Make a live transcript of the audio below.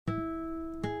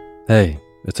Hey,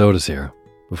 it's Otis here.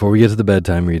 Before we get to the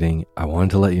bedtime reading, I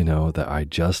wanted to let you know that I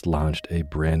just launched a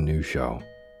brand new show.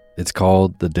 It's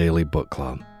called The Daily Book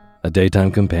Club, a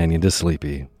daytime companion to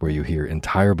Sleepy, where you hear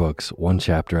entire books one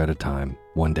chapter at a time,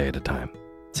 one day at a time.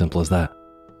 Simple as that.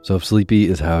 So if Sleepy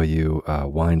is how you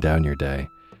wind down your day,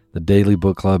 The Daily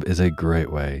Book Club is a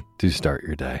great way to start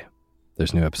your day.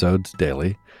 There's new episodes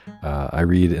daily. I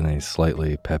read in a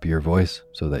slightly peppier voice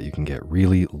so that you can get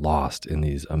really lost in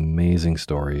these amazing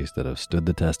stories that have stood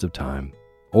the test of time.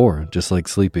 Or, just like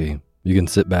Sleepy, you can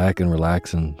sit back and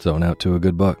relax and zone out to a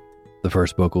good book. The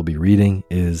first book we'll be reading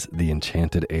is The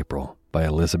Enchanted April by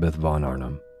Elizabeth von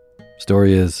Arnim.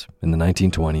 Story is, in the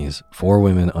 1920s, 4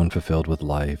 women unfulfilled with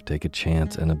life take a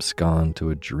chance and abscond to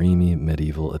a dreamy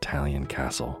medieval Italian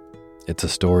castle. It's a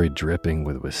story dripping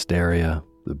with wisteria,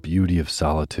 the beauty of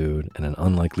solitude, and an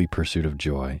unlikely pursuit of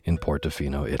joy in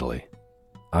Portofino, Italy.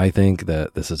 I think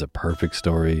that this is a perfect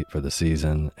story for the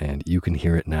season, and you can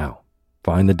hear it now.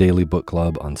 Find the Daily Book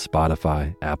Club on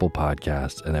Spotify, Apple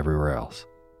Podcasts, and everywhere else.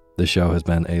 This show has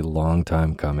been a long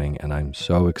time coming, and I'm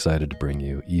so excited to bring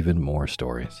you even more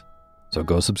stories. So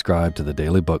go subscribe to the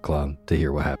Daily Book Club to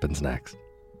hear what happens next.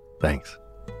 Thanks.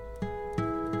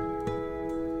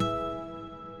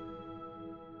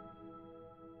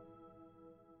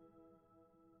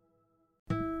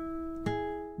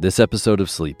 This episode of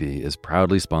Sleepy is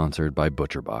proudly sponsored by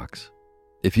ButcherBox.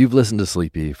 If you've listened to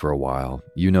Sleepy for a while,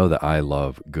 you know that I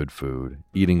love good food,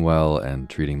 eating well, and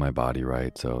treating my body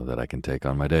right so that I can take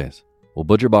on my days. Well,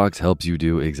 ButcherBox helps you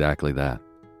do exactly that.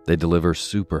 They deliver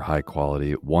super high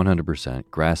quality,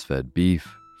 100% grass-fed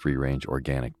beef, free-range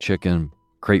organic chicken,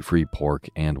 crate-free pork,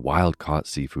 and wild-caught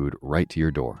seafood right to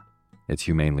your door. It's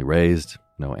humanely raised,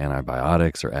 no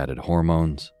antibiotics or added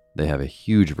hormones. They have a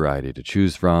huge variety to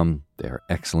choose from. They are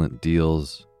excellent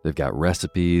deals. They've got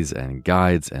recipes and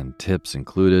guides and tips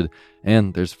included,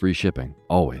 and there's free shipping,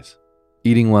 always.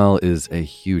 Eating well is a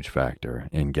huge factor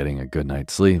in getting a good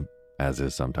night's sleep, as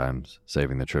is sometimes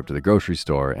saving the trip to the grocery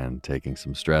store and taking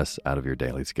some stress out of your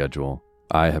daily schedule.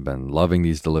 I have been loving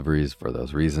these deliveries for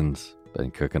those reasons.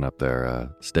 Been cooking up their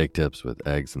steak tips with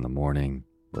eggs in the morning,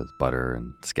 with butter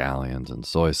and scallions and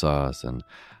soy sauce, and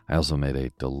I also made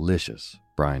a delicious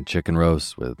brine chicken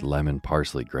roast with lemon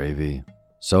parsley gravy.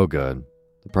 So good.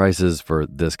 The prices for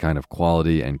this kind of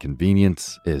quality and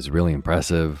convenience is really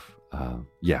impressive.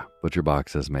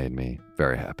 ButcherBox has made me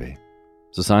very happy.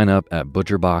 So sign up at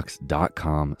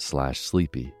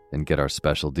butcherbox.com/sleepy and get our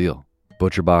special deal.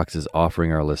 ButcherBox is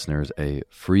offering our listeners a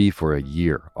free for a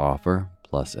year offer,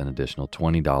 plus an additional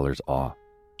 $20 off.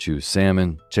 Choose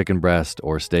salmon, chicken breast,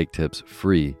 or steak tips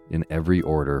free in every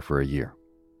order for a year.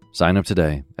 Sign up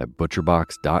today at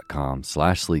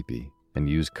butcherbox.com/sleepy and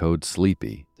use code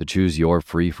SLEEPY to choose your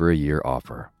free for a year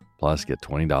offer. Plus, get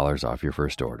 $20 off your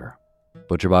first order.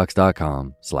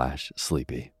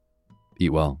 butcherbox.com/sleepy.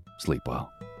 Eat well, sleep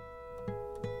well.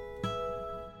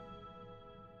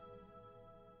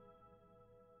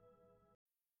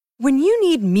 When you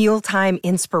need mealtime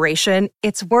inspiration,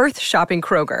 it's worth shopping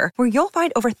Kroger, where you'll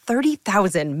find over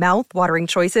 30,000 mouth-watering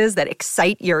choices that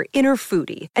excite your inner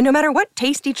foodie. And no matter what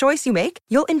tasty choice you make,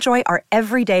 you'll enjoy our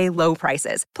everyday low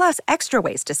prices, plus extra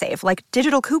ways to save, like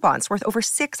digital coupons worth over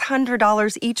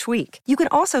 $600 each week. You can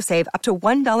also save up to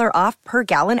 $1 off per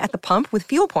gallon at the pump with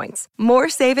fuel points. More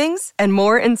savings and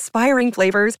more inspiring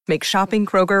flavors make shopping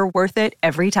Kroger worth it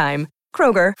every time.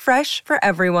 Kroger, fresh for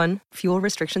everyone. Fuel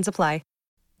restrictions apply.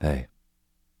 Hey,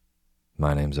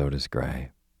 my name's Otis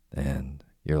Gray, and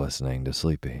you're listening to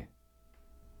Sleepy.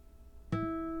 A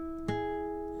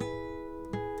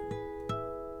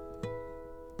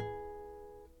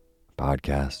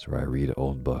podcast where I read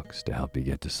old books to help you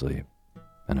get to sleep,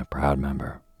 and a proud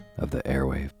member of the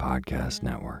Airwave Podcast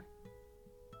Network.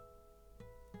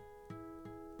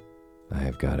 I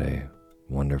have got a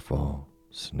wonderful,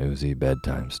 snoozy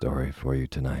bedtime story for you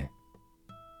tonight.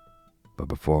 But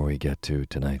before we get to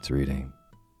tonight's reading,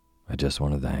 I just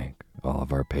want to thank all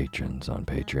of our patrons on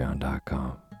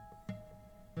patreon.com.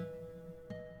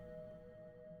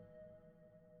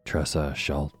 Tressa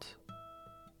Schultz,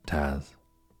 Taz,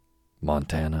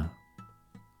 Montana,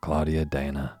 Claudia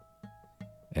Dana,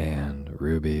 and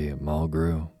Ruby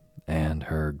Mulgrew, and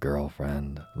her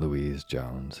girlfriend Louise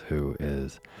Jones, who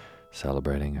is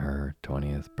celebrating her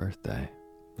 20th birthday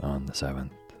on the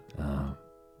 7th.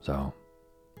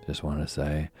 Just want to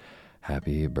say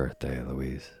happy birthday,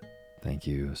 Louise. Thank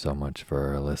you so much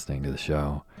for listening to the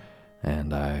show,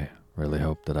 and I really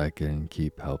hope that I can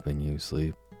keep helping you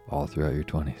sleep all throughout your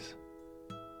 20s.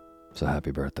 So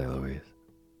happy birthday, Louise.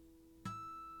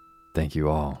 Thank you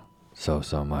all so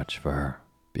much for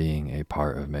being a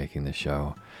part of making the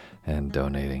show and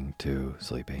donating to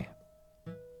Sleepy.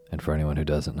 And for anyone who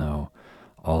doesn't know,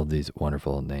 all of these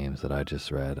wonderful names that I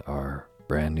just read are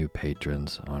brand new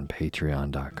patrons on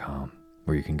patreon.com,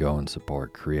 where you can go and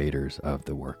support creators of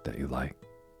the work that you like.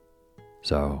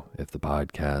 So if the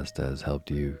podcast has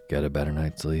helped you get a better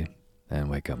night's sleep and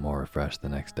wake up more refreshed the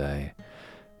next day,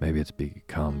 maybe it's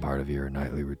become part of your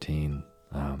nightly routine,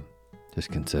 just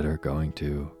consider going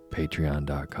to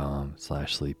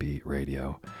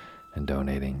patreon.com/sleepyradio and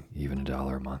donating even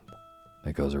 $1 a month.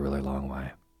 It goes a really long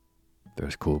way.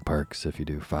 There's cool perks if you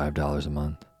do $5 a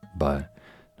month, but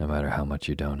no matter how much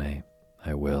you donate,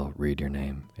 I will read your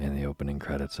name in the opening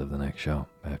credits of the next show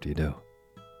after you do.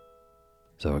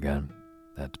 So again,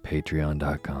 that's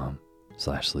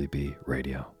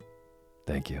patreon.com/sleepyradio.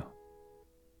 Thank you.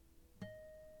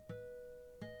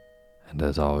 And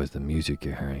as always, the music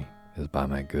you're hearing is by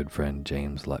my good friend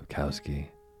James Lepkowski,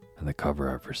 and the cover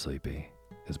art for Sleepy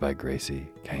is by Gracie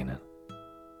Kanan.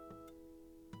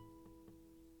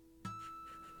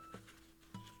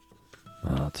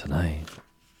 Well, tonight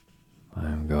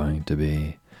I'm going to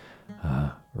be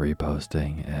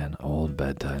reposting an old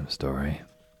bedtime story,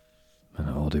 an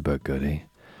oldie but goodie.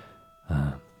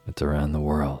 It's Around the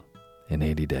World in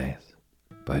 80 Days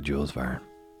by Jules Verne.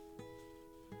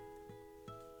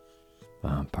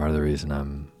 Part of the reason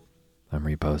I'm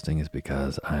reposting is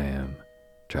because I am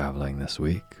traveling this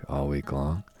week, all week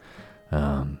long,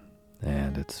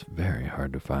 and it's very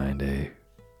hard to find a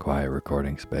quiet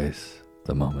recording space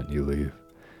the moment you leave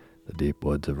the deep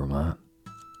woods of Vermont.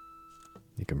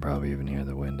 You can probably even hear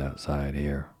the wind outside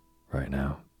here right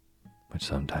now, which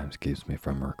sometimes keeps me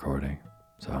from recording.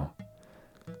 So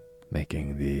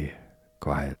making the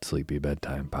quiet, sleepy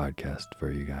bedtime podcast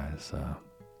for you guys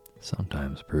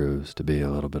sometimes proves to be a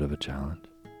little bit of a challenge.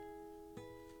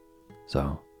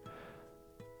 So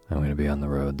I'm going to be on the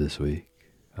road this week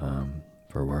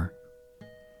for work.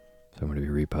 So I'm going to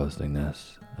be reposting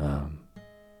this.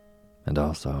 And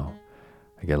also,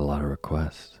 I get a lot of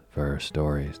requests for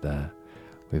stories that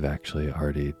we've actually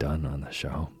already done on the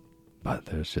show. But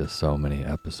there's just so many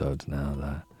episodes now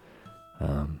that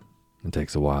it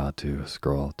takes a while to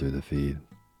scroll through the feed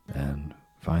and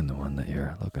find the one that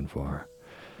you're looking for.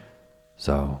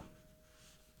 So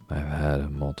I've had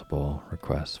multiple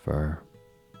requests for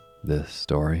this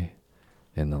story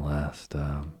in the last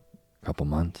couple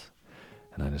months,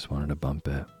 and I just wanted to bump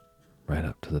it right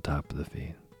up to the top of the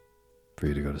feed for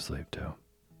you to go to sleep to.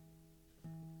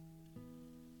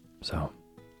 So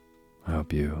I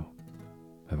hope you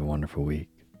have a wonderful week.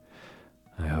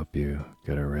 I hope you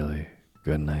get a really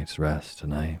good night's rest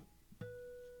tonight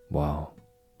while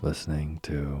listening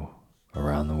to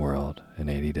Around the World in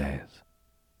 80 Days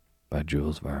by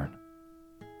Jules Verne.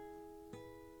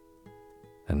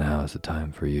 And now is the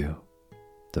time for you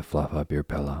to fluff up your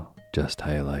pillow just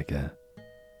how you like it.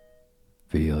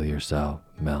 Feel yourself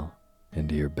melt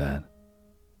into your bed.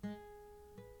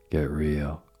 Get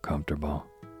real comfortable.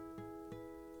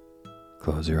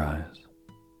 Close your eyes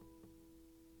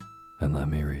and let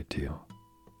me read to you.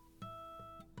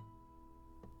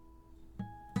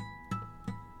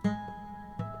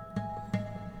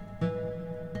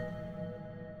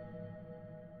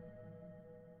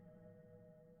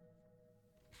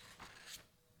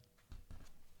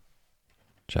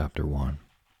 Chapter 1,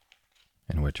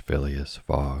 in which Phileas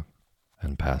Fogg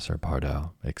and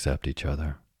Passepartout accept each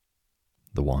other,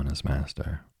 the one as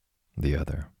master, the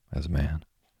other as man.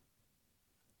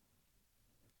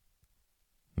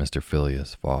 Mr.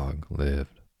 Phileas Fogg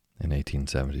lived in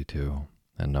 1872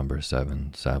 at number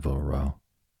 7 Savile Row,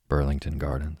 Burlington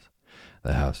Gardens,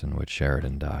 the house in which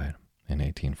Sheridan died in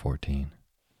 1814.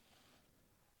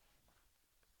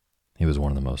 He was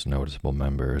one of the most noticeable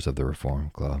members of the Reform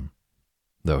Club,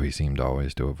 though he seemed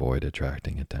always to avoid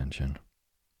attracting attention,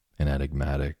 an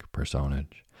enigmatic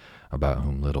personage about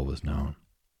whom little was known,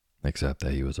 except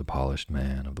that he was a polished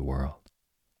man of the world.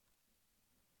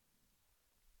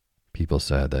 People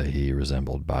said that he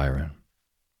resembled Byron,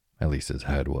 at least his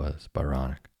head was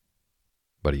Byronic,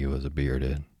 but he was a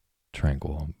bearded,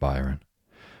 tranquil Byron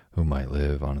who might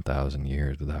live on 1,000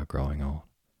 years without growing old.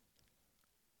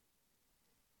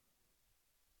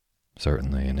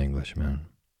 Certainly an Englishman,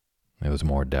 it was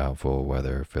more doubtful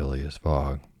whether Phileas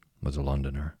Fogg was a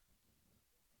Londoner.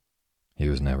 He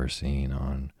was never seen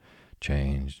on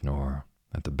 'Change, nor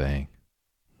at the bank,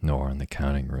 nor in the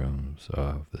counting rooms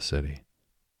of the city.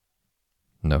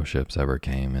 No ships ever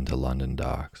came into London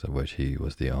docks of which he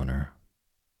was the owner.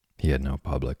 He had no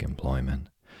public employment.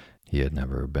 He had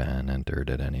never been entered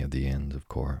at any of the inns of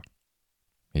court,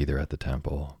 either at the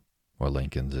Temple, or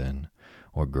Lincoln's Inn,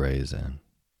 or Gray's Inn.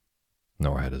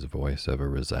 nor had his voice ever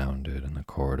resounded in the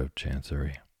court of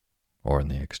chancery, or in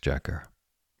the exchequer,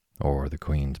 or the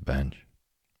Queen's bench,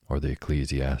 or the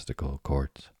ecclesiastical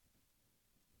courts.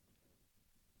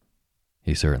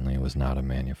 He certainly was not a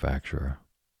manufacturer,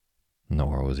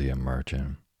 nor was he a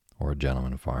merchant or a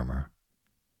gentleman farmer.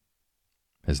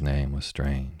 His name was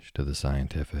strange to the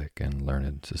scientific and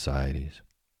learned societies,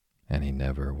 and he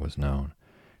never was known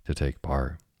to take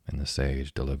part in the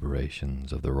sage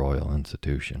deliberations of the Royal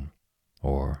Institution,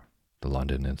 or the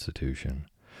London Institution,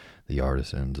 the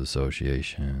Artisans'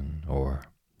 Association, or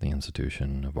the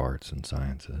Institution of Arts and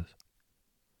Sciences.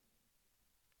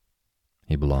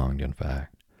 He belonged, in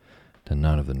fact, to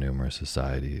none of the numerous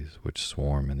societies which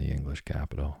swarm in the English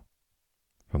capital,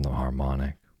 from the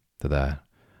Harmonic to that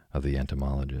of the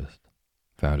Entomologist,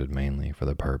 founded mainly for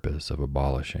the purpose of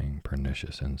abolishing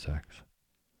pernicious insects.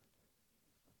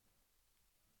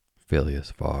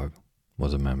 Phileas Fogg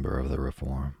was a member of the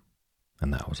Reform,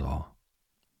 and that was all.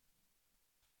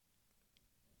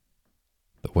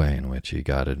 The way in which he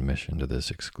got admission to this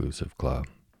exclusive club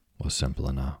was simple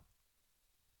enough.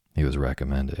 He was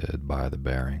recommended by the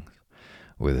Barings,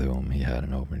 with whom he had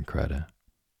an open credit.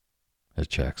 His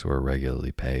checks were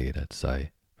regularly paid at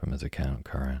sight from his account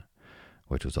current,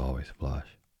 which was always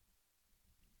flush.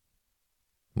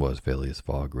 Was Phileas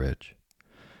Fogg rich?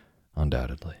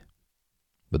 Undoubtedly.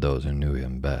 But those who knew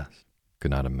him best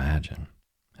could not imagine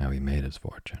how he made his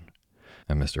fortune,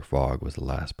 and Mr. Fogg was the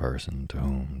last person to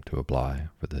whom to apply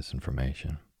for this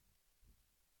information.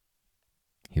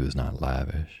 He was not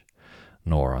lavish,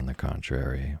 nor, on the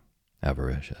contrary,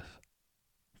 avaricious,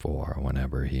 for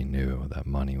whenever he knew that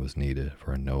money was needed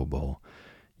for a noble,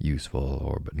 useful,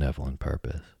 or benevolent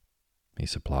purpose, he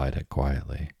supplied it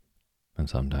quietly and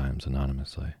sometimes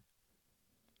anonymously.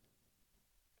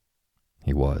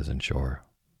 He was, in short,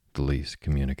 the least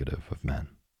communicative of men.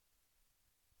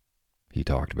 He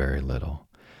talked very little,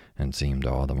 and seemed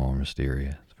all the more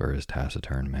mysterious for his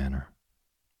taciturn manner.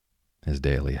 His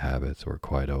daily habits were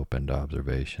quite open to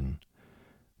observation,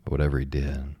 but whatever he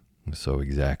did was so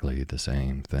exactly the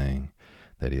same thing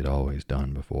that he had always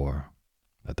done before,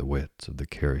 that the wits of the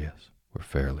curious were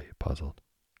fairly puzzled.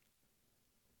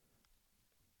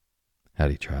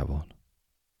 Had he traveled?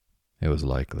 It was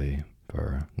likely,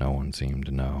 for no one seemed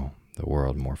to know the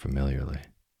world more familiarly.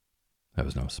 There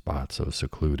was no spot so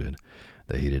secluded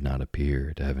that he did not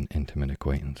appear to have an intimate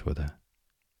acquaintance with it.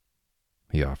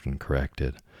 He often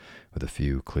corrected, with a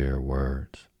few clear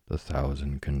words, the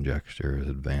thousand conjectures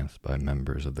advanced by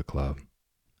members of the club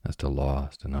as to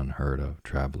lost and unheard-of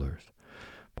travelers,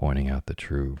 pointing out the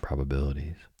true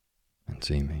probabilities, and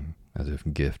seeming as if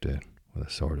gifted with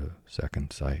a sort of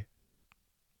second sight.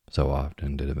 So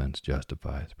often did events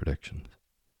justify his predictions.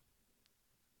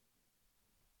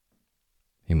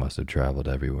 He must have traveled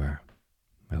everywhere,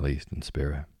 at least in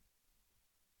spirit.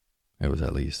 It was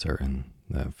at least certain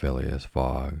that Phileas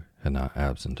Fogg had not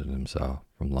absented himself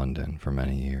from London for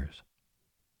many years.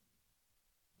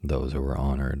 Those who were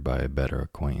honored by a better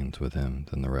acquaintance with him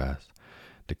than the rest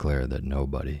declared that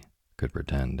nobody could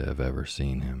pretend to have ever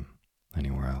seen him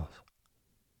anywhere else.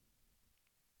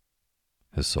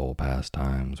 His sole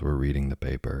pastimes were reading the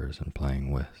papers and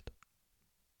playing whist.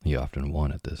 He often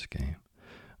won at this game,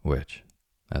 which,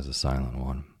 as a silent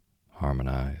one,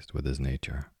 harmonized with his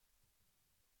nature.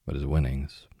 But his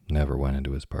winnings never went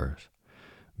into his purse,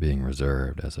 being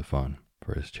reserved as a fund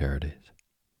for his charities.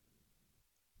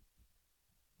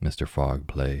 Mr. Fogg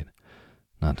played,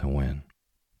 not to win,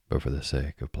 but for the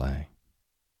sake of playing.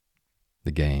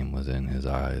 The game was in his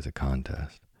eyes a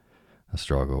contest, a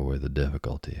struggle with a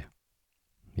difficulty,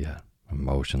 yet a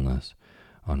motionless,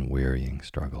 unwearying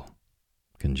struggle,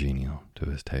 congenial to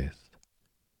his taste.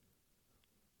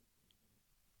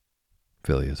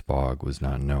 Phileas Fogg was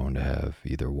not known to have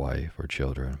either wife or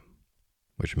children,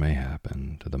 which may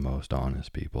happen to the most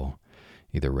honest people,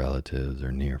 either relatives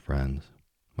or near friends,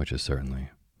 which is certainly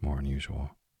more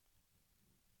unusual.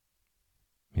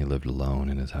 He lived alone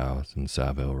in his house in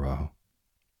Savile Row,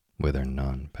 whither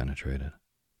none penetrated.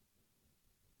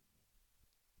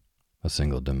 A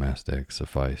single domestic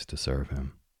sufficed to serve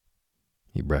him.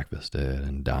 He breakfasted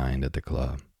and dined at the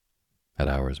club, at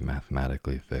hours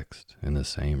mathematically fixed, in the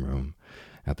same room,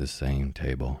 at the same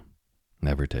table,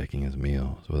 never taking his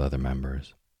meals with other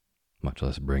members, much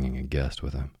less bringing a guest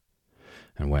with him,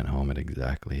 and went home at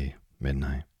exactly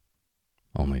midnight,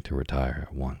 only to retire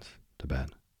at once to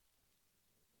bed.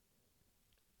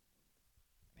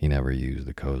 He never used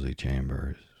the cozy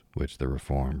chambers which the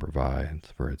Reform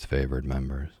provides for its favored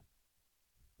members.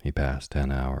 He passed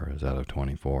 10 hours out of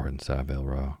 24 in Savile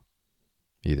Row,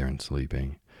 either in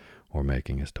sleeping or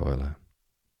making his toilet.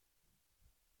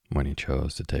 When he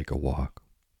chose to take a walk,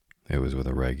 it was with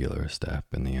a regular step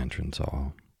in the entrance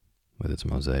hall, with its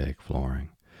mosaic flooring,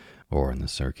 or in the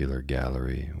circular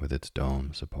gallery with its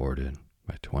dome supported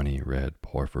by 20 red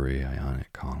porphyry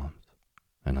Ionic columns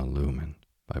and illumined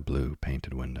by blue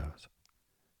painted windows.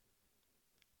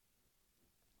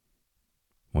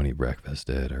 When he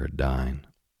breakfasted or dined,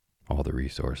 all the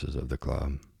resources of the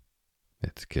club,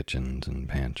 its kitchens and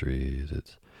pantries,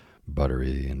 its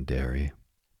buttery and dairy,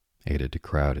 aided to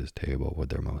crowd his table with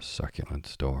their most succulent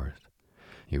stores.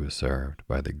 He was served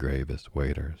by the gravest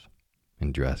waiters,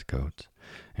 in dress coats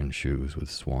and shoes with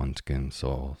swanskin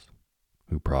soles,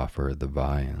 who proffered the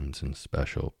viands in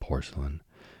special porcelain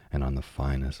and on the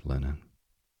finest linen.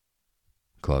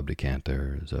 Club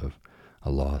decanters of a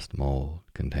lost mold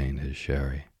contained his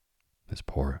sherry, his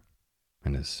port,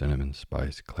 and his cinnamon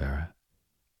spice claret,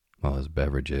 while his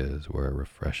beverages were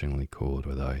refreshingly cooled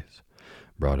with ice,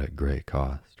 brought at great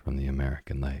cost from the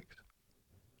American lakes.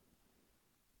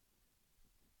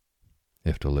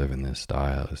 If to live in this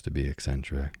style is to be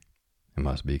eccentric, it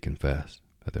must be confessed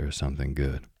that there is something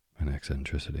good in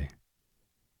eccentricity.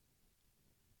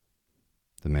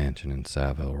 The mansion in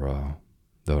Savile Row,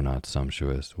 though not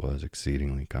sumptuous, was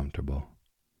exceedingly comfortable.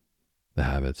 The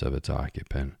habits of its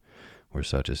occupant were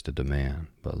such as to demand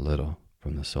but little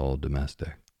from the sole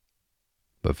domestic,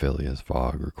 but Phileas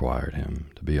Fogg required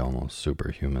him to be almost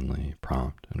superhumanly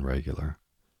prompt and regular.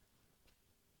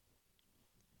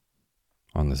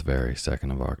 On this very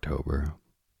 2nd of October,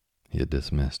 he had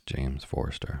dismissed James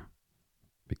Forster,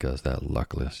 because that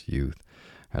luckless youth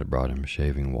had brought him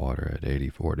shaving water at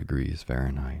 84 degrees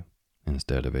Fahrenheit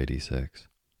instead of 86,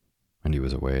 and he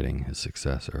was awaiting his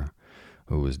successor,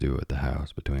 who was due at the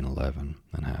house between 11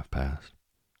 and half past.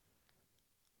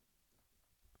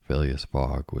 Phileas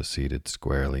Fogg was seated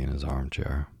squarely in his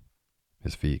armchair,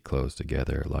 his feet close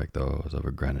together like those of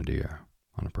a grenadier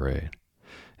on a parade,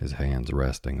 his hands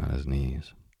resting on his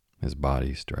knees, his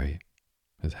body straight,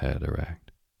 his head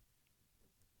erect.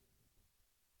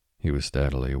 He was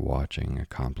steadily watching a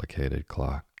complicated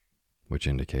clock, which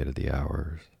indicated the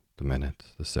hours, the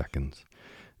minutes, the seconds,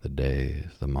 the days,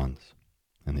 the months,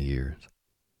 and the years.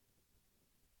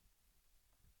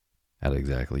 At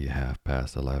exactly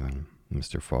 11:30,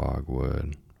 Mr. Fogg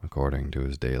would, according to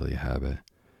his daily habit,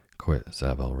 quit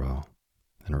Savile Row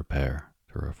and repair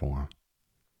to Reform.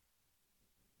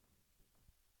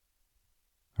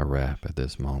 A rap at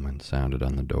this moment sounded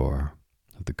on the door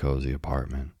of the cozy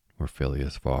apartment where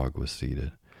Phileas Fogg was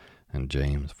seated, and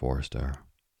James Forster,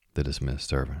 the dismissed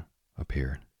servant,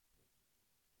 appeared.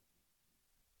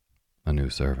 "A new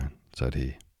servant," said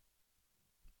he.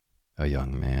 A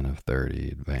young man of 30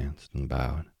 advanced and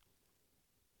bowed.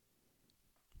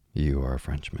 "You are a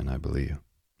Frenchman, I believe?"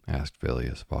 asked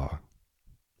Phileas Fogg.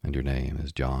 "And your name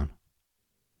is John?"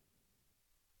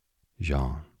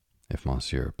 "Jean, if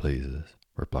monsieur pleases,"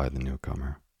 replied the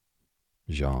newcomer.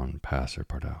 "Jean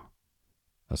Passepartout,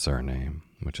 a surname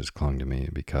which has clung to me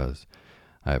because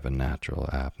I have a natural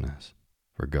aptness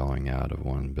for going out of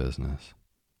one business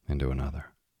into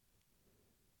another.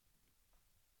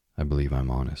 I believe I'm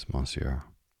honest, monsieur,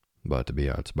 but to be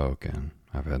outspoken,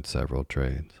 I've had several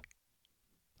trades.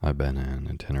 I've been an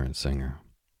itinerant singer,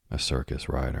 a circus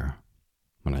rider,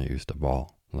 when I used to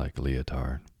vault like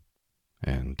Leotard,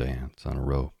 and dance on a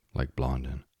rope like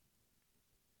Blondin.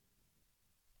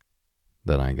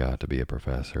 Then I got to be a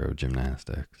professor of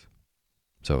gymnastics,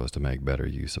 so as to make better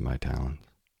use of my talents,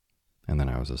 and then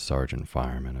I was a sergeant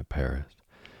fireman at Paris,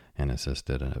 and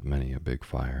assisted at many a big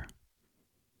fire.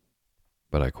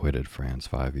 But I quitted France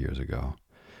 5 years ago,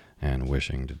 and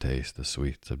wishing to taste the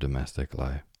sweets of domestic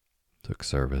life, took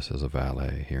service as a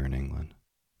valet here in England.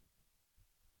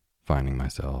 Finding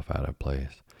myself out of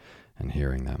place, and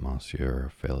hearing that Monsieur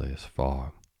Phileas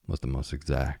Fogg was the most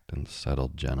exact and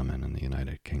settled gentleman in the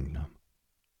United Kingdom,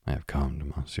 I have come to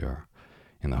Monsieur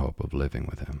in the hope of living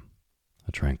with him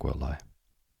a tranquil life,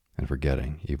 and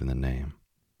forgetting even the name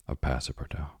of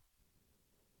Passepartout."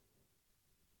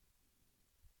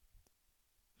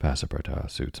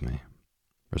 "Passepartout suits me,"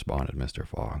 responded Mr.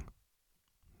 Fogg.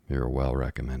 "You are well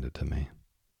recommended to me.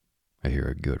 I hear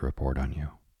a good report on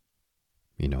you.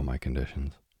 You know my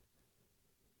conditions?"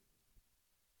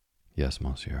 "Yes,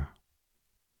 monsieur."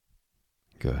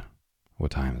 "Good. What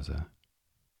time is it?"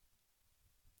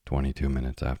 22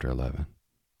 minutes after 11,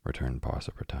 returned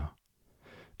Passepartout,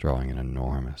 drawing an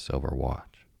enormous silver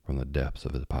watch from the depths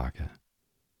of his pocket.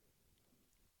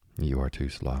 "You are too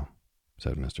slow,"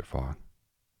 said Mr. Fogg.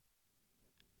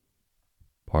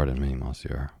 "Pardon me,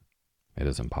 monsieur. It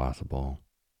is impossible.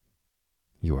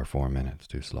 You are 4 minutes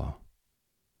too slow."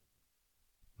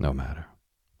 "No matter.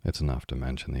 It's enough to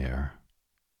mention the error.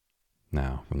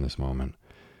 Now, from this moment,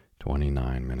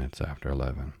 29 minutes after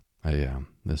 11 a.m.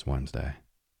 this Wednesday,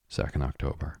 2nd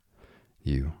October,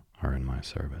 you are in my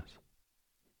service.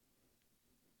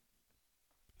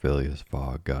 Phileas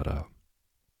Fogg got up,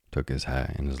 took his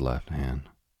hat in his left hand,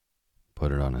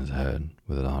 put it on his head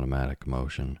with an automatic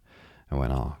motion, and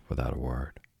went off without a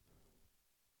word.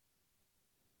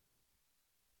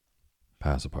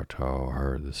 Passepartout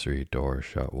heard the street door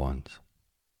shut once.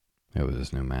 It was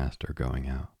his new master going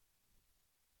out.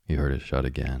 He heard it shut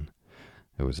again.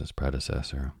 It was his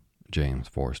predecessor, James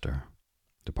Forster,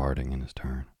 departing in his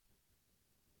turn.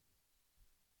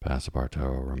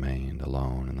 Passepartout remained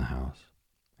alone in the house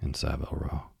in Savile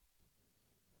Row.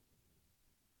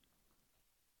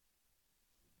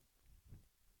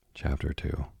 Chapter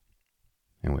 2,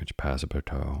 in which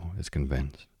Passepartout is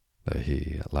convinced that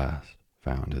he at last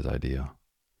found his ideal.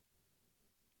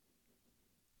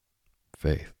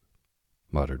 Faith,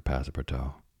 muttered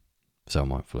Passepartout,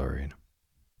 somewhat flurried.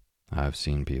 I have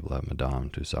seen people at Madame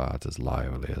Tussaud's as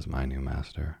lively as my new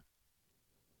master.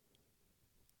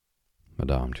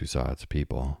 Madame Tussaud's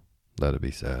people, let it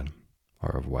be said,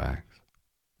 are of wax,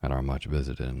 and are much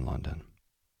visited in London.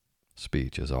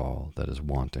 Speech is all that is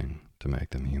wanting to make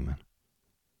them human.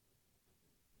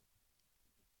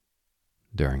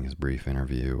 During his brief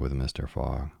interview with Mr.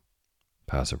 Fogg,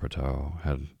 Passepartout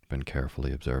had been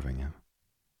carefully observing him.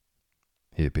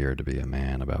 He appeared to be a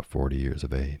man about 40 years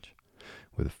of age,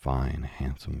 with fine,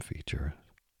 handsome features,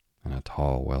 and a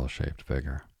tall, well-shaped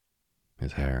figure.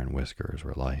 His hair and whiskers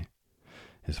were light,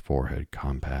 his forehead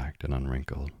compact and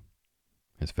unwrinkled,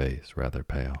 his face rather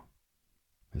pale,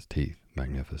 his teeth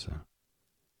magnificent.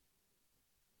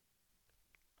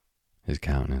 His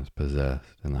countenance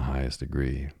possessed in the highest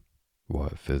degree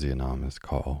what physiognomists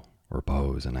call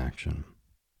repose in action,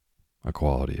 a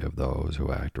quality of those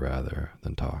who act rather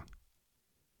than talk.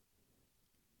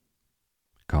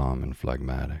 Calm and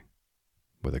phlegmatic,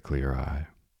 with a clear eye,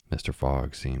 Mr.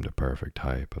 Fogg seemed a perfect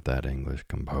type of that English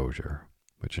composure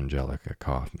which Angelica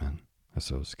Kauffmann has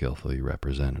so skillfully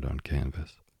represented on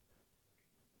canvas.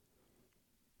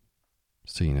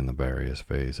 Seen in the various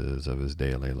phases of his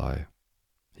daily life,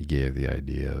 he gave the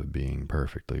idea of being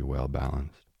perfectly well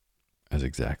balanced, as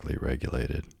exactly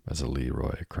regulated as a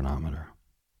Leroy chronometer.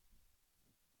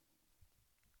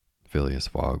 Phileas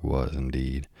Fogg was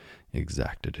indeed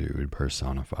exactitude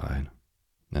personified,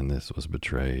 and this was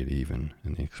betrayed even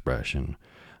in the expression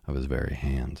of his very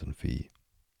hands and feet.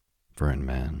 For in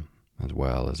men, as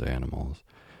well as animals,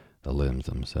 the limbs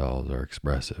themselves are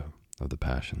expressive of the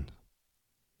passions.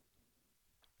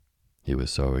 He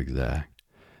was so exact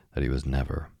that he was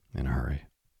never in a hurry,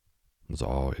 was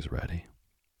always ready,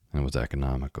 and was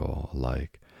economical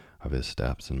alike of his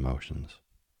steps and motions.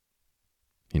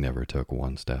 He never took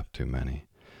one step too many,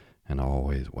 and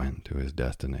always went to his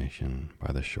destination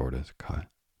by the shortest cut.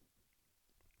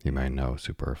 He made no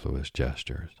superfluous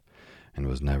gestures, and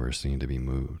was never seen to be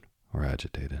moved or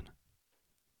agitated.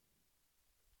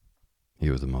 He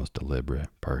was the most deliberate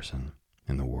person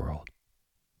in the world,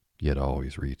 yet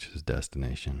always reached his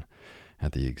destination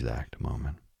at the exact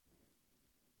moment.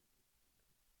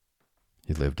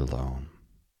 He lived alone,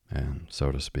 and,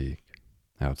 so to speak,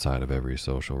 outside of every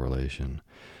social relation,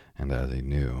 and as he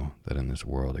knew that in this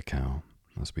world account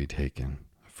must be taken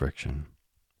of friction,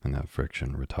 and that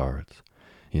friction retards,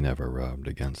 he never rubbed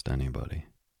against anybody.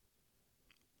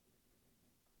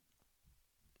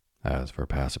 As for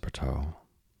Passepartout,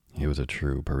 he was a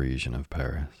true Parisian of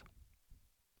Paris.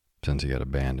 Since he had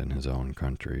abandoned his own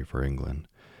country for England,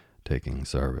 taking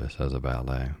service as a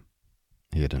valet,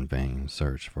 he had in vain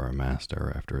searched for a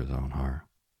master after his own heart.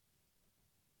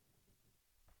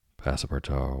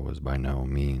 Passepartout was by no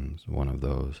means one of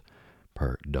those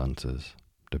pert dunces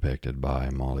depicted by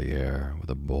Moliere with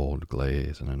a bold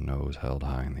glaze and a nose held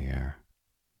high in the air.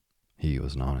 He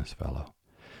was an honest fellow,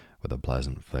 with a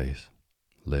pleasant face,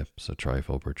 lips a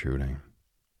trifle protruding,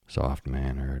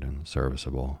 soft-mannered and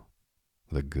serviceable,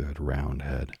 with a good round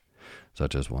head,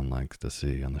 such as one likes to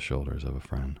see on the shoulders of a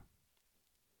friend.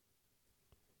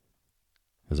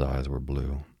 His eyes were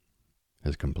blue,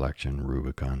 his complexion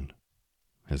rubicund,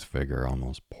 his figure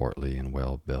almost portly and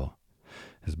well-built,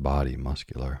 his body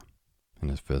muscular, and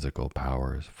his physical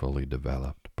powers fully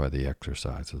developed by the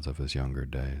exercises of his younger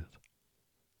days.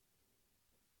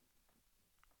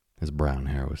 His brown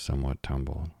hair was somewhat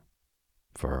tumbled,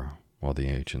 for while the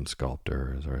ancient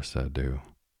sculptors are said to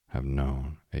have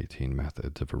known 18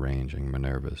 methods of arranging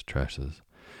Minerva's tresses,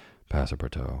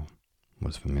 Passepartout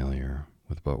was familiar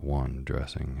with but one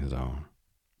dressing his own.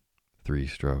 3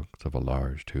 strokes of a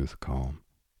large tooth comb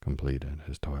completed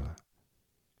his toilet.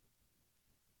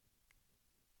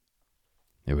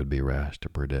 It would be rash to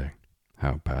predict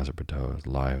how Passepartout's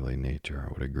lively nature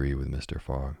would agree with Mr.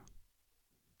 Fogg.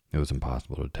 It was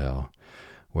impossible to tell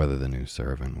whether the new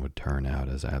servant would turn out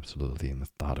as absolutely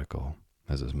methodical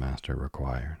as his master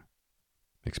required.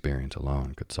 Experience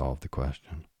alone could solve the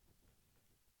question.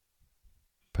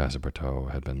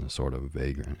 Passepartout had been a sort of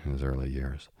vagrant in his early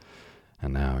years,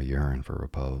 and now yearned for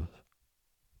repose,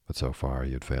 but so far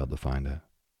he had failed to find it,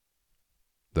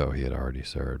 though he had already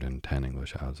served in 10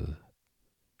 English houses.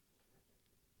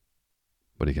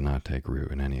 But he could not take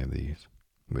root in any of these.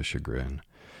 With chagrin,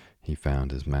 he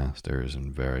found his masters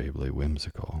invariably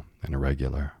whimsical and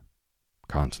irregular,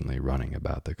 constantly running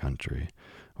about the country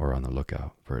or on the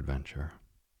lookout for adventure.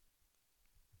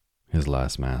 His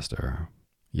last master,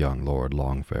 young Lord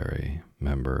Longferry,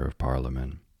 Member of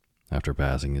Parliament, after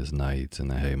passing his nights in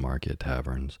the Haymarket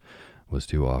taverns, was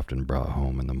too often brought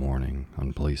home in the morning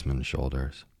on policemen's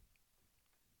shoulders.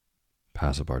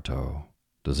 Passepartout,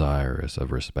 desirous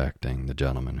of respecting the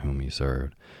gentleman whom he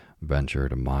served,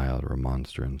 ventured a mild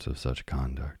remonstrance of such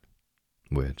conduct,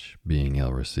 which, being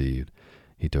ill received,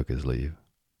 he took his leave.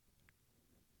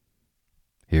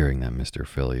 Hearing that Mr.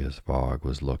 Phileas Fogg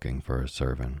was looking for a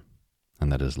servant,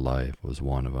 and that his life was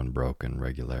one of unbroken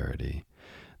regularity,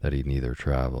 that he neither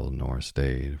traveled nor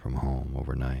stayed from home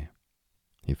overnight,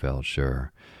 he felt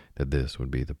sure that this would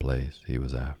be the place he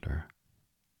was after.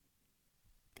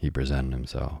 He presented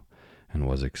himself and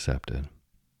was accepted,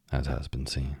 as has been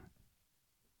seen.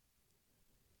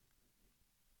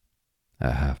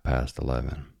 At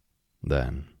 11:30,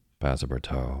 then,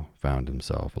 Passepartout found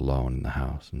himself alone in the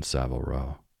house in Savile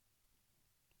Row.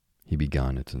 He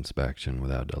began its inspection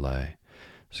without delay,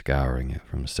 scouring it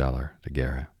from cellar to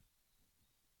garret.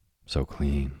 So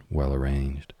clean, well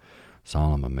arranged,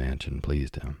 solemn a mansion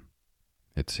pleased him.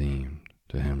 It seemed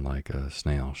to him like a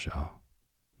snail shell,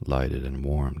 lighted and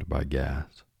warmed by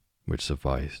gas, which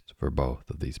sufficed for both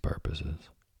of these purposes.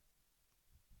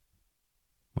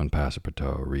 When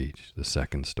Passepartout reached the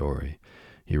second story,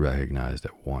 he recognized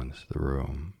at once the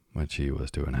room which he was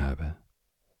to inhabit,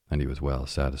 and he was well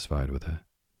satisfied with it.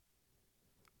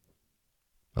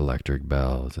 Electric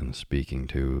bells and speaking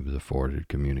tubes afforded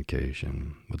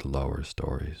communication with the lower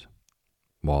stories,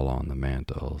 while on the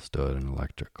mantel stood an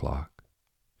electric clock,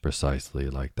 precisely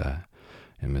like that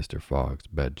in Mr. Fogg's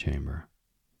bedchamber,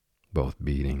 both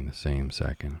beating the same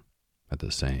second at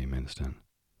the same instant.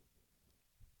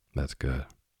 "That's good.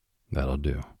 That'll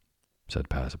do," said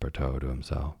Passepartout to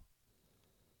himself.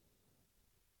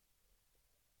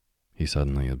 He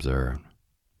suddenly observed,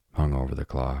 hung over the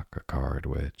clock, a card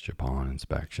which, upon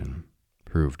inspection,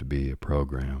 proved to be a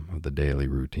program of the daily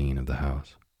routine of the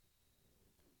house.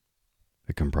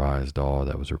 It comprised all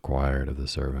that was required of the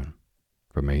servant,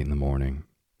 from 8 in the morning,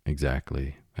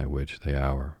 exactly at which the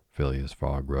hour Phileas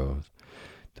Fogg rose,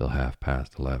 till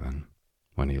 11:30,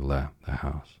 when he left the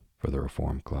house for the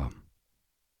Reform Club.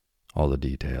 All the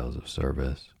details of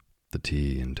service, the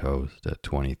tea and toast at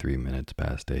 23 minutes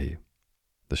past 8,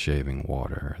 the shaving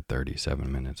water at 37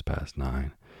 minutes past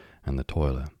 9, and the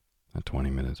toilet at 20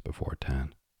 minutes before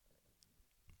 10.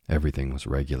 Everything was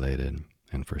regulated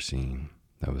and foreseen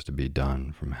that was to be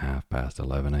done from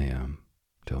 11:30 a.m.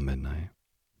 till midnight,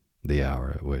 the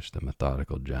hour at which the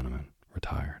methodical gentleman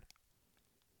retired.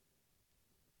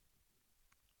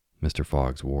 Mr.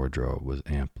 Fogg's wardrobe was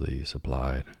amply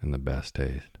supplied in the best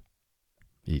taste.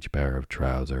 Each pair of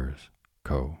trousers,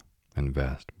 coat, and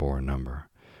vest bore a number,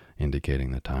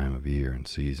 indicating the time of year and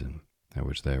season at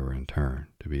which they were in turn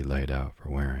to be laid out for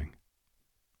wearing,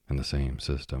 and the same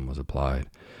system was applied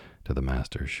to the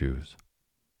master's shoes.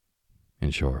 In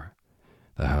short,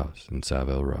 the house in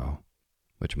Savile Row,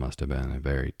 which must have been a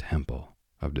very temple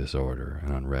of disorder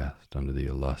and unrest under the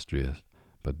illustrious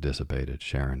but dissipated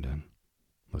Sheridan,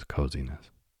 was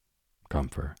coziness,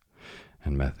 comfort,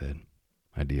 and method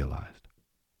idealized.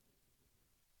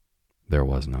 There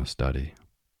was no study,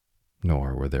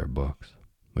 nor were there books,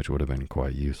 which would have been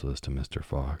quite useless to Mr.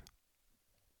 Fogg,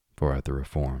 for at the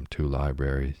Reform 2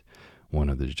 libraries, one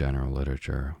of the general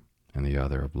literature and the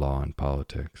other of law and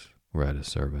politics, were at his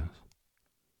service.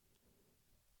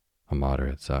 A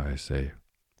moderate-sized safe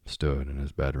stood in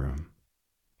his bedroom,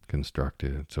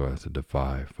 constructed so as to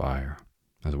defy fire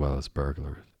as well as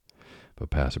burglars, but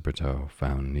Passepartout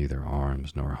found neither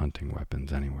arms nor hunting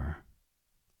weapons anywhere.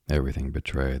 Everything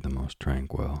betrayed the most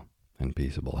tranquil and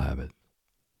peaceable habits.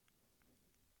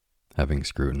 Having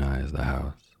scrutinized the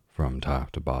house from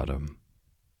top to bottom,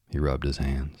 he rubbed his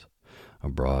hands. A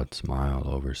broad smile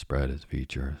overspread his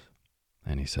features,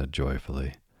 and he said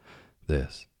joyfully,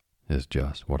 "This is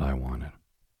just what I wanted.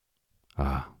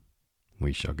 Ah,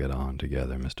 we shall get on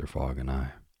together, Mr. Fogg and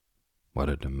I. What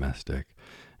a domestic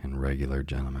and regular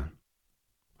gentleman.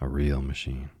 A real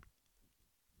machine.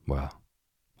 Well,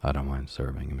 I don't mind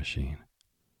serving a machine.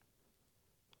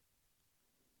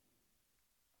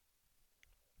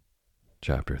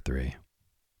 Chapter 3,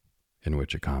 in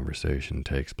which a conversation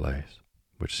takes place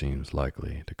which seems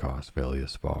likely to cost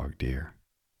Phileas Fogg dear.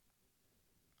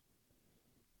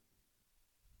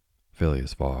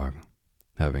 Phileas Fogg,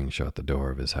 having shut the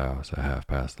door of his house at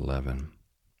 11:30,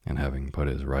 and having put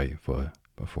his right foot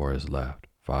before his left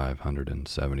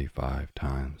 575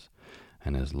 times,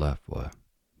 and his left foot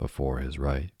before his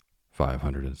right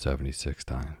 576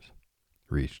 times,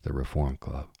 reached the Reform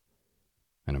Club,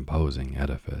 an imposing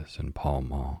edifice in Pall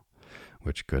Mall,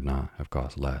 which could not have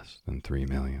cost less than 3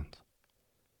 millions.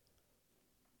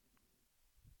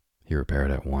 He repaired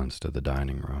at once to the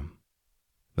dining room,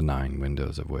 the 9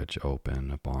 windows of which open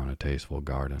upon a tasteful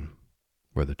garden,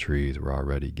 where the trees were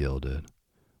already gilded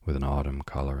with an autumn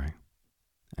coloring,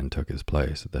 and took his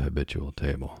place at the habitual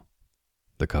table,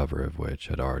 the cover of which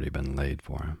had already been laid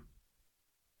for him.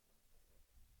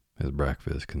 His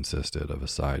breakfast consisted of a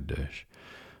side dish,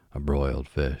 a broiled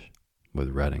fish with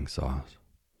Reading sauce,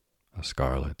 a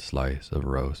scarlet slice of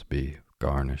roast beef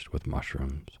garnished with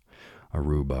mushrooms, a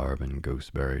rhubarb and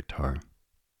gooseberry tart,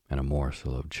 and a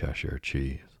morsel of Cheshire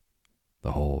cheese,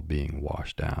 the whole being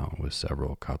washed down with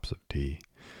several cups of tea,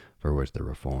 for which the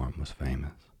Reform was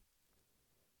famous.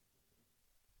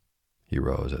 He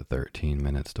rose at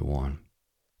 1:13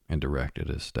 and directed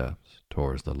his steps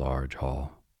towards the large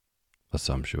hall, a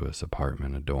sumptuous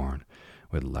apartment adorned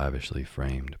with lavishly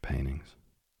framed paintings.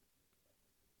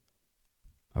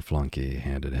 A flunky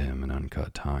handed him an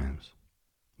uncut Times,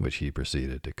 which he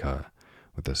proceeded to cut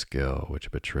with a skill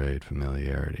which betrayed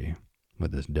familiarity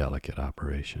with this delicate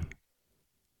operation.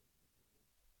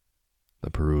 The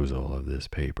perusal of this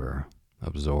paper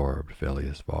absorbed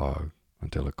Phileas Fogg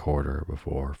until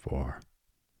 4:15,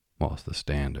 whilst the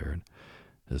Standard,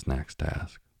 his next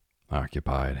task,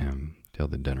 occupied him till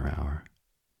the dinner hour.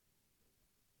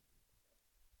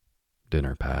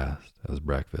 Dinner passed as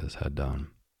breakfast had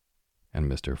done, and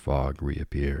Mr. Fogg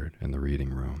reappeared in the reading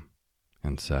room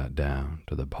and sat down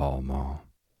to the Pall Mall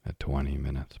at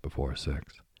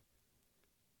 6:20.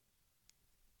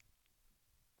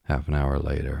 Half an hour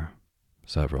later,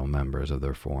 several members of the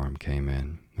Reform came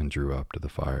in and drew up to the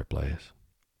fireplace,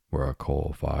 where a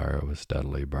coal fire was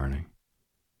steadily burning.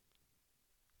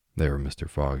 They were Mr.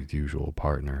 Fogg's usual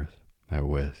partners at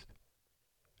whist,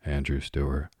 Andrew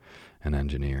Stewart, an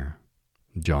engineer,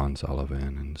 John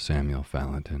Sullivan and Samuel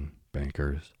Fallentin,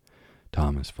 bankers,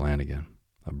 Thomas Flanagan,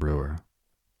 a brewer,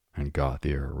 and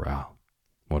Gauthier Ralph,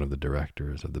 one of the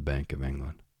directors of the Bank of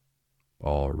England,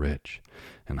 all rich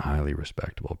and highly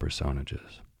respectable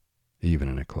personages, even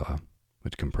in a club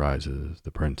which comprises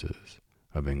the princes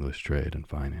of English trade and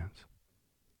finance.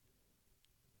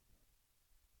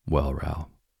 "Well,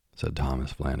 Ralph," said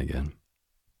Thomas Flanagan,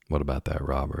 "what about that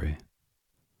robbery?"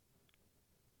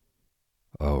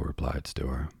 "Oh," replied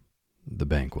Stewart, "the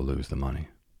bank will lose the money."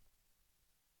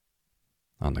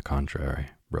 "On the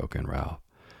contrary," broke in Ralph,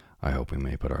 "I hope we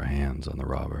may put our hands on the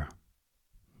robber.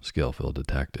 Skillful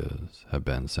detectives have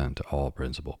been sent to all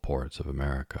principal ports of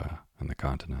America and the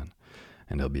continent,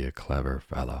 and he'll be a clever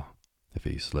fellow if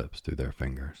he slips through their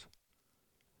fingers."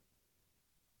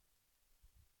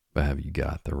 "But have you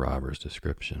got the robber's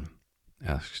description?"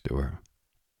 asked Stewart.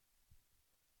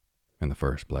 "In the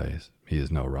first place, he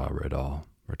is no robber at all,"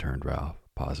 returned Ralph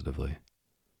positively.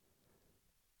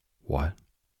 "What?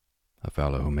 A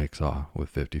fellow who makes off with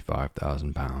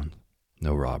 £55,000,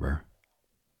 no robber?"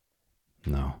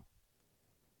 "No."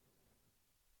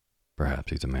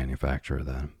 "Perhaps he's a manufacturer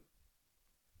then."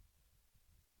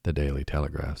 "The Daily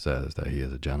Telegraph says that he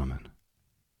is a gentleman."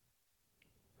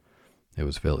 It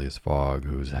was Phileas Fogg,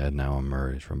 whose head now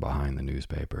emerged from behind the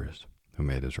newspapers, who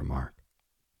made his remark.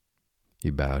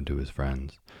 He bowed to his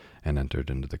friends and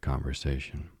entered into the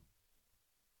conversation.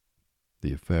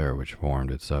 The affair which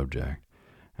formed its subject,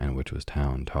 and which was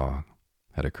town talk,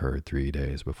 had occurred 3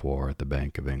 days before at the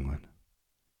Bank of England.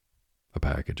 A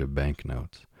package of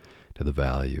banknotes to the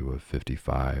value of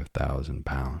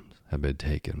 £55,000 had been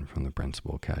taken from the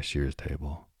principal cashier's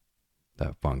table,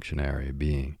 that functionary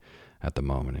being at the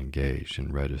moment engaged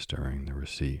in registering the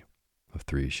receipt of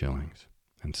 3 shillings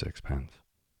and 6 pence.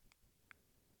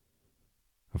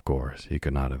 Of course, he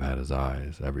could not have had his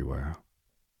eyes everywhere.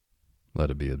 Let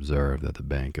it be observed that the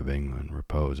Bank of England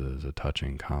reposes a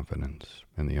touching confidence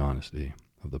in the honesty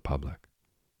of the public.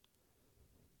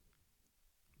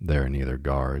 There are neither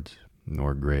guards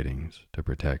nor gratings to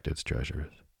protect its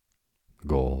treasures.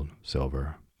 Gold,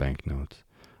 silver, banknotes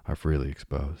are freely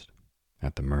exposed,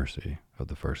 at the mercy of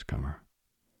the first comer.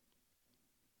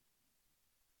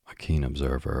 A keen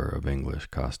observer of English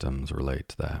customs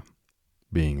relates that,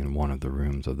 being in one of the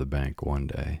rooms of the bank one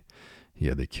day, he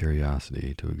had the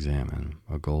curiosity to examine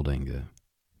a gold ingot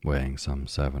weighing some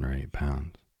 7 or 8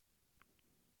 pounds.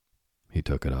 He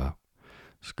took it up,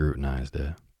 scrutinized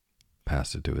it,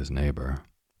 passed it to his neighbor,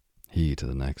 he to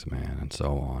the next man, and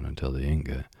so on until the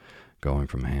ingot, going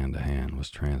from hand to hand, was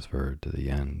transferred to the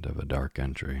end of a dark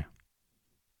entry.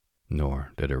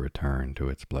 Nor did it return to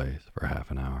its place for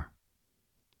half an hour.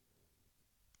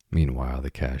 Meanwhile, the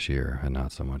cashier had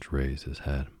not so much raised his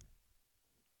head.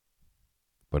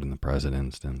 But in the present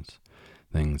instance,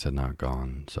 things had not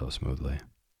gone so smoothly.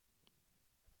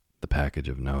 The package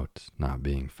of notes not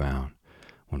being found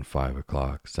when 5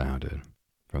 o'clock sounded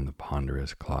from the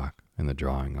ponderous clock in the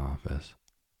drawing office,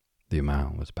 the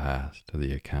amount was passed to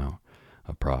the account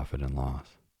of profit and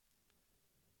loss.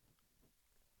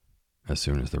 As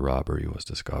soon as the robbery was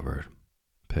discovered,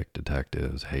 picked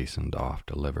detectives hastened off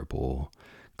to Liverpool,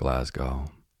 Glasgow,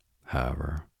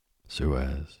 Havre,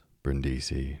 Suez,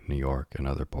 Brindisi, New York, and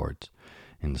other ports,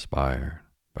 inspired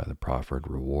by the proffered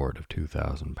reward of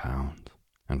 £2,000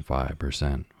 and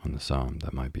 5% on the sum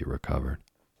that might be recovered.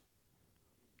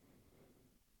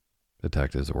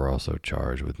 Detectives were also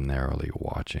charged with narrowly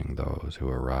watching those who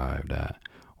arrived at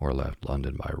or left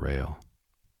London by rail,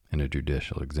 and a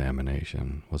judicial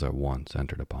examination was at once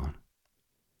entered upon.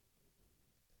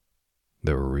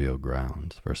 There were real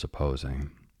grounds for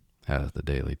supposing, as the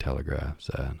Daily Telegraph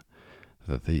said, that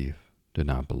the thief did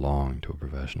not belong to a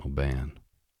professional band.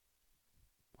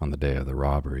 On the day of the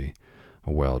robbery,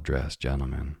 a well-dressed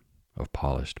gentleman of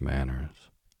polished manners,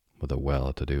 with a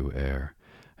well-to-do air,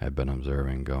 had been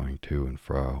observed going to and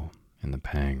fro in the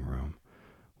paying room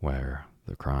where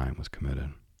the crime was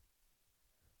committed.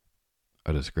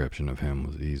 A description of him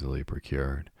was easily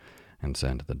procured and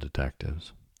sent to the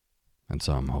detectives, and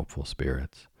some hopeful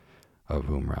spirits, of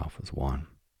whom Ralph was one,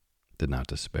 did not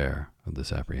despair of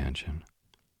this apprehension.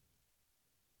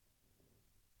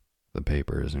 The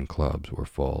papers and clubs were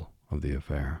full of the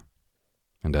affair,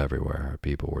 and everywhere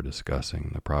people were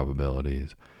discussing the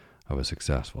probabilities of a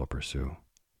successful pursuit,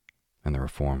 and the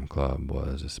Reform Club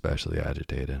was especially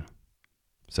agitated,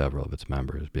 several of its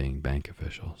members being bank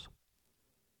officials.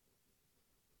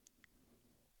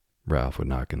 Ralph would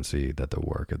not concede that the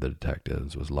work of the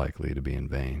detectives was likely to be in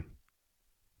vain,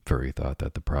 for he thought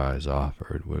that the prize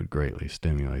offered would greatly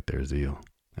stimulate their zeal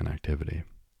and activity.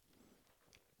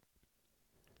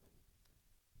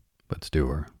 But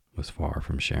Stewart was far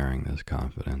from sharing this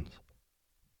confidence,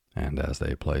 and as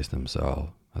they placed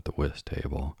themselves at the whist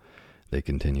table, they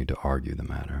continued to argue the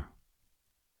matter.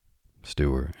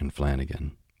 Stewart and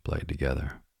Flanagan played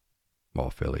together, while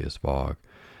Phileas Fogg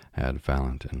had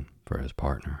Fallentin for his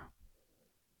partner.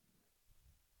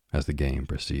 As the game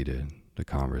proceeded, the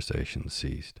conversation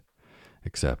ceased,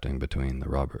 excepting between the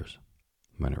rubbers,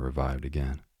 when it revived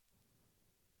again.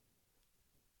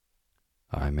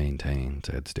 "I maintain,"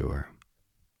 said Stewart,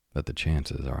 "that the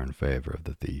chances are in favor of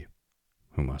the thief,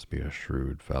 who must be a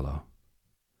shrewd fellow."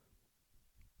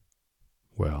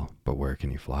 "Well, but where can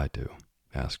he fly to?"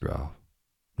 asked Ralph.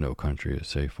 "No country is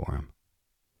safe for him."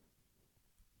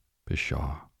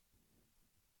 "Pshaw!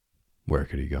 Where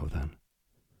could he go then?"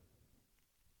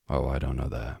 "Oh, I don't know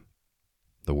that.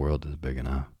 The world is big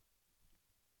enough."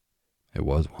 "It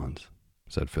was once,"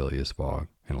 said Phileas Fogg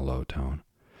in a low tone.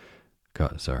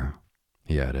 "Cut, sir,"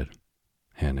 he added,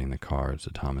 handing the cards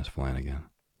to Thomas Flanagan.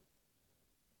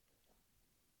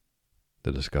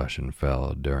 The discussion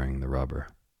fell during the rubber,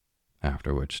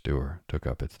 after which Stewart took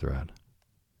up its thread.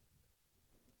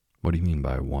 "What do you mean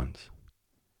by once?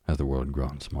 Has the world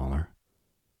grown smaller?"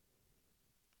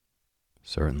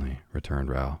 "Certainly," returned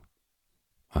Ralph.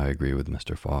 "I agree with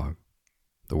Mr. Fogg.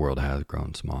 The world has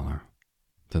grown smaller,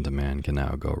 since a man can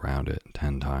now go round it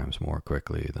 10 times more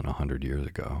quickly than 100 years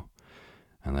ago,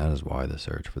 and that is why the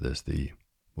search for this thief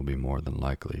will be more than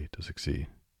likely to succeed.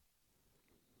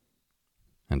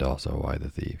 And also why the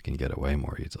thief can get away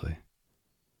more easily."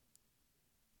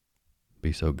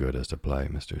 "Be so good as to play,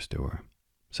 Mr. Stewart,"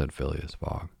 said Phileas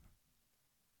Fogg.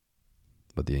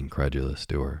 But the incredulous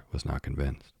Stewart was not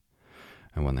convinced,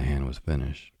 and when the hand was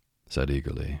finished, said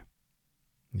eagerly,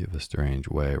 "You have a strange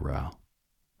way, Ralph,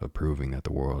 of proving that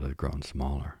the world has grown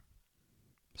smaller.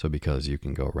 So because you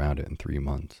can go round it in 3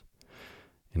 months,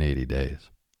 in 80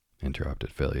 days,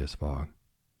 interrupted Phileas Fogg.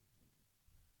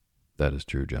 "That is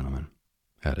true, gentlemen,"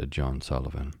 added John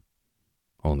Sullivan.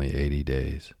 "Only 80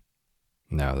 days,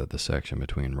 now that the section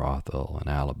between Rothal and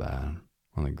Allahabad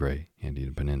on the Great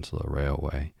Indian Peninsula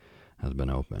Railway has been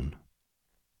opened.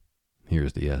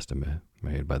 Here's the estimate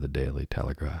made by the Daily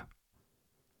Telegraph.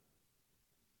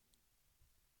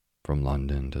 From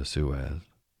London to Suez,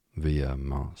 via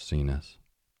Mont Cenis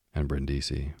and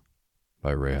Brindisi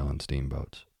by rail and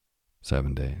steamboats,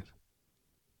 7 days.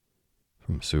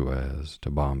 From Suez to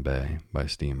Bombay by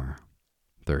steamer,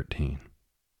 13.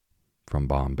 From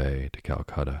Bombay to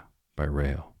Calcutta by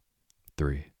rail,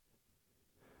 3.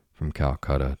 From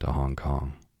Calcutta to Hong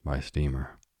Kong by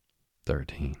steamer,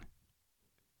 13.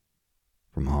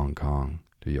 From Hong Kong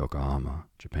to Yokohama,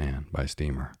 Japan by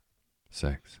steamer,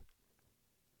 6.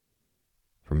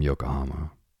 From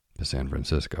Yokohama to San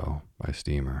Francisco by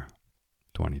steamer,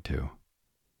 22.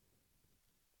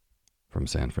 From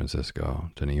San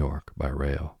Francisco to New York by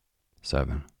rail,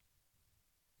 7.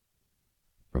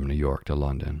 From New York to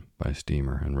London by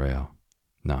steamer and rail,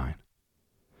 9.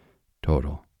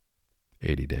 Total,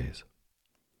 80 days.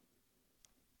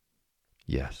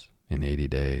 Yes, in 80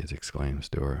 days, exclaimed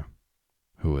Stewart,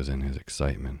 who was in his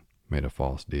excitement made a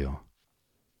false deal.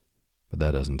 But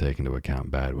that doesn't take into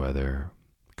account bad weather,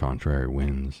 contrary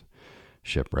winds,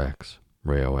 shipwrecks,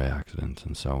 railway accidents,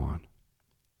 and so on.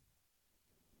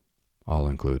 All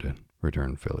included,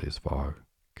 returned Phileas Fogg,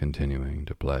 continuing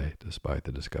to play despite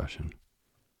the discussion.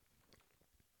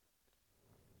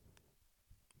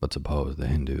 But suppose the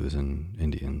Hindus and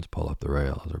Indians pull up the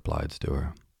rails, replied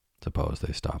Stewart. Suppose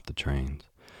they stop the trains,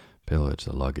 pillage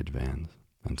the luggage vans,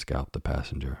 and scalp the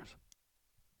passengers.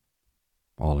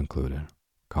 All included,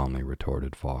 calmly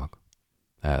retorted Fogg,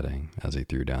 adding, as he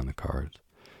threw down the cards,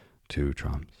 2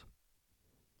 trumps.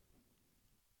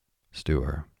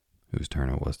 Stewart, whose turn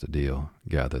it was to deal,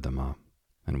 gathered them up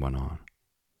and went on.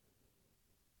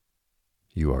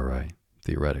 You are right,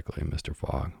 theoretically, Mr.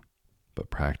 Fogg, but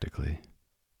practically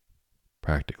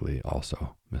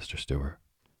also, Mr. Stewart.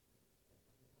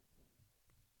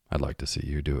 I'd like to see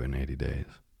you do it in 80 days.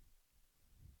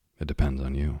 It depends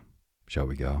on you. Shall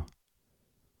we go?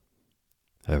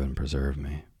 Heaven preserve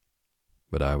me,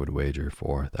 but I would wager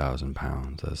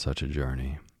 £4,000 that such a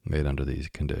journey, made under these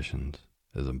conditions,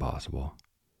 is impossible.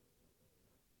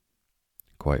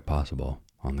 Quite possible,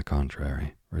 on the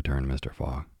contrary, returned Mr.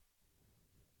 Fogg.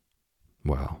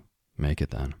 Well, make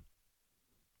it then.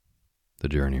 The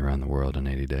journey around the world in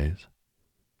 80 days?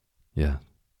 Yes.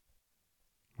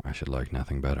 I should like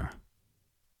nothing better.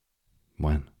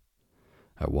 When?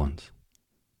 At once.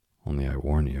 Only I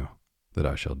warn you that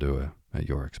I shall do it at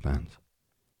your expense.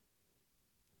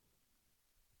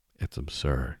 It's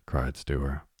absurd, cried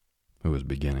Stewart, who was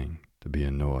beginning to be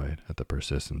annoyed at the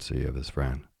persistency of his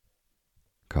friend.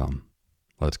 Come,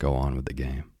 let's go on with the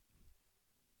game.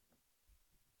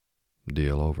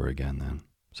 Deal over again, then,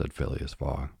 said Phileas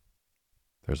Fogg.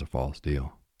 There's a false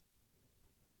deal.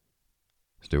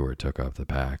 Stewart took up the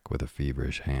pack with a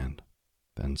feverish hand,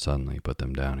 then suddenly put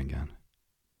them down again.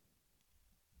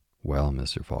 Well,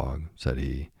 Mr. Fogg, said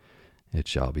he, it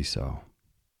shall be so.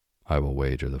 I will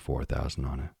wager the 4,000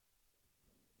 on it.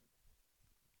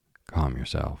 Calm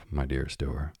yourself, my dear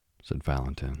Stewart, said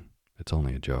Valentin. It's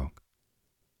only a joke.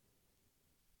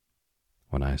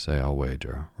 When I say I'll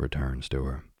wager, returned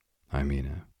Stewart, I mean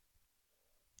it.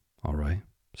 All right,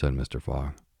 said Mr.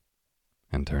 Fogg,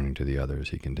 and turning to the others,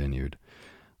 he continued,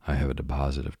 I have a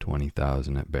deposit of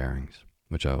 20,000 at Barings,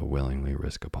 which I will willingly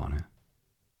risk upon it.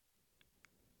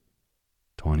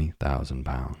 20,000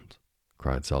 pounds,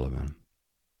 cried Sullivan.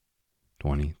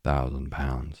 20,000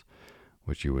 pounds,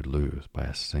 which you would lose by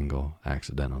a single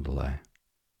accidental delay.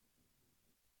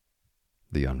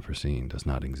 The unforeseen does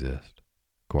not exist,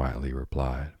 quietly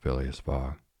replied Phileas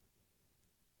Fogg.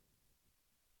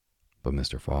 But,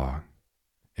 Mr. Fogg,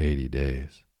 80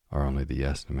 days are only the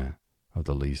estimate of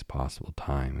the least possible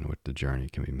time in which the journey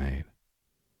can be made.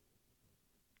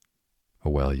 A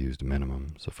well-used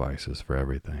minimum suffices for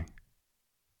everything.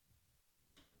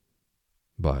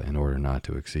 But in order not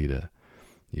to exceed it,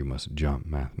 you must jump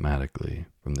mathematically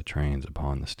from the trains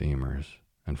upon the steamers,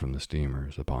 and from the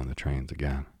steamers upon the trains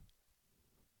again.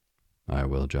 I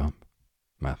will jump,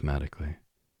 mathematically.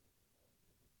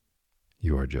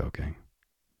 You are joking.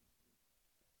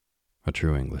 A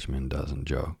true Englishman doesn't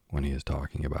joke when he is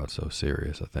talking about so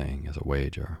serious a thing as a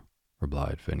wager,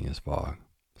 replied Phileas Fogg,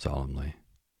 solemnly.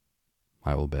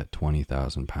 I will bet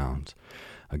 20,000 pounds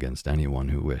against anyone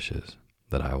who wishes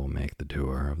that I will make the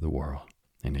tour of the world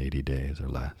in 80 days or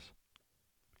less,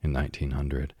 in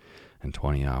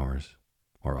 1920 hours,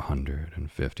 or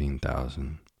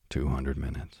 115,200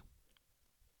 minutes.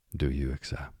 Do you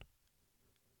accept?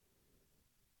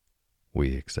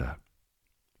 We accept,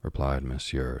 replied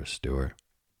Messrs. Stewart,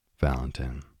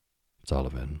 Valentin,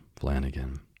 Sullivan,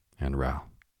 Flanagan, and Ralph,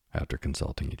 after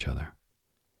consulting each other.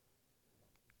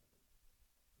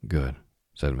 Good,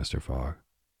 said Mr. Fogg.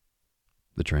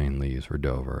 The train leaves for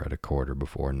Dover at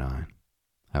 9:15.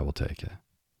 I will take it.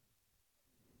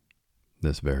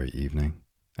 This very evening?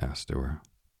 Asked Stewart.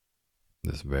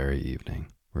 This very evening,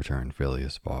 returned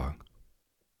Phileas Fogg.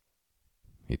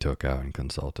 He took out and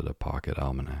consulted a pocket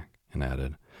almanac and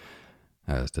added,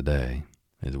 as today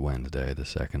is Wednesday the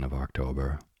 2nd of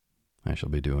October, I shall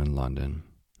be due in London,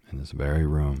 in this very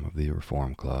room of the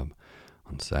Reform Club,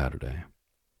 on Saturday,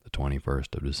 the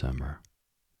 21st of December,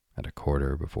 at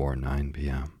 9:15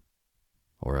 p.m.,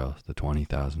 or else the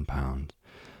 £20,000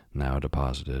 now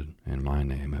deposited in my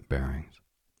name at Barings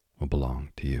will belong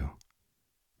to you.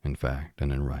 In fact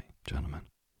and in right, gentlemen.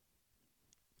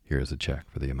 Here is a check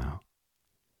for the amount.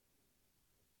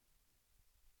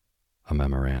 A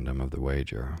memorandum of the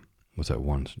wager was at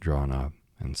once drawn up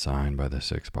and signed by the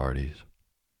 6 parties,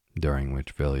 during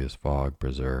which Phileas Fogg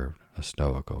preserved a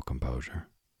stoical composure.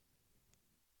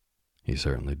 He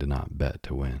certainly did not bet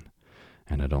to win,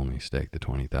 and had only staked the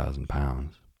 £20,000,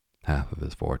 half of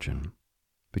his fortune,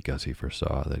 because he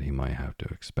foresaw that he might have to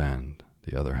expend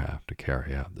the other half to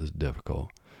carry out this difficult,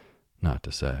 not to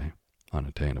say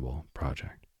unattainable,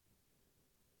 project.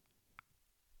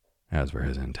 As for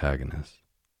his antagonists,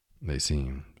 they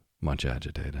seemed much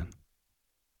agitated,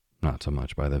 not so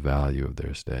much by the value of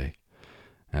their stake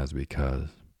as because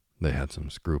they had some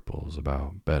scruples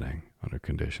about betting under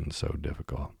conditions so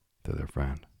difficult to their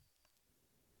friend.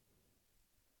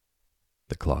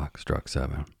 The clock struck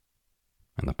 7,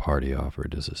 and the party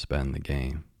offered to suspend the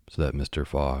game so that Mr.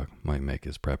 Fogg might make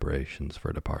his preparations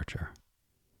for departure.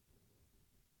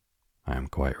 I am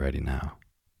quite ready now,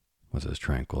 was his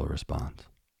tranquil response.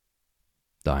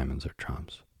 Diamonds are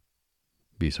trumps.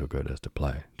 Be so good as to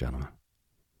play, gentlemen.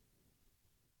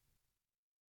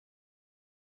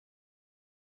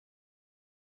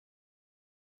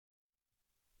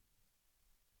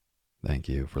 Thank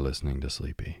you for listening to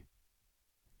Sleepy.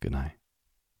 Good night.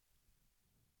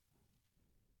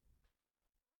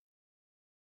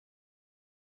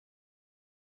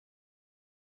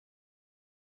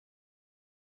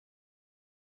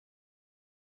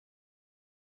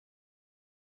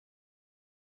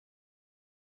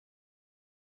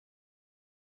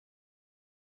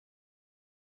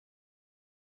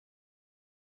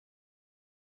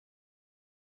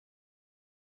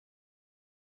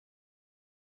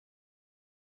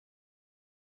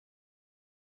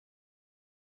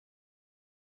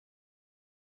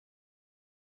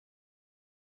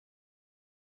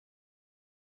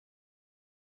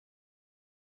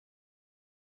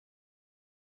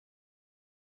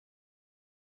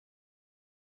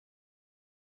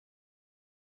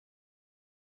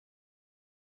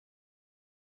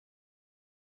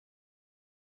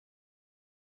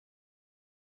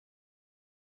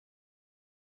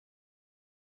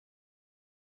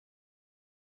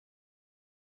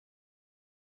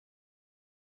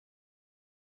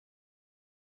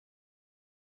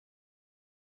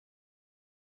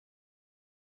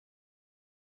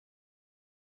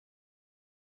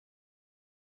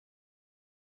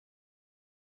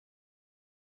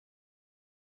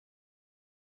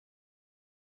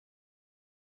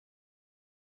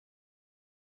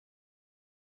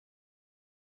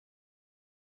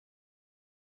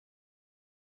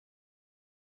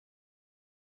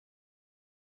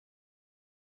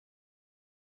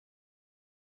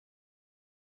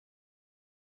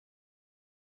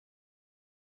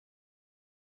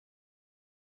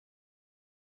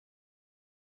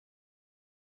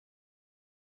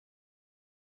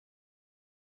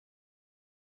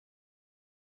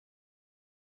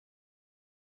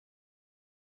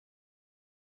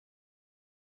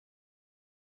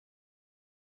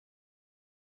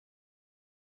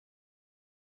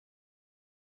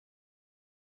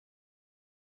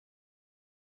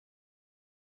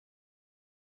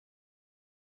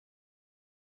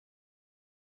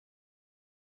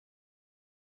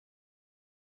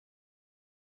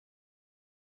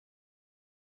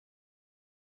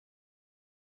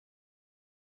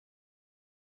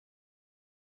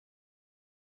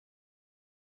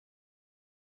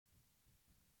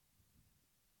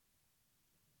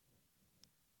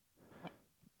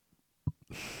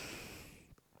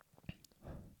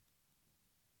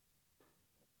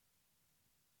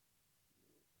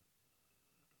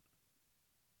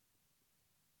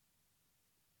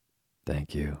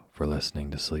 Thank you for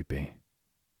listening to Sleepy.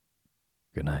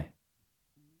 Good night.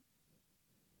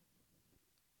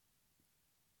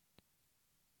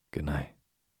 Good night.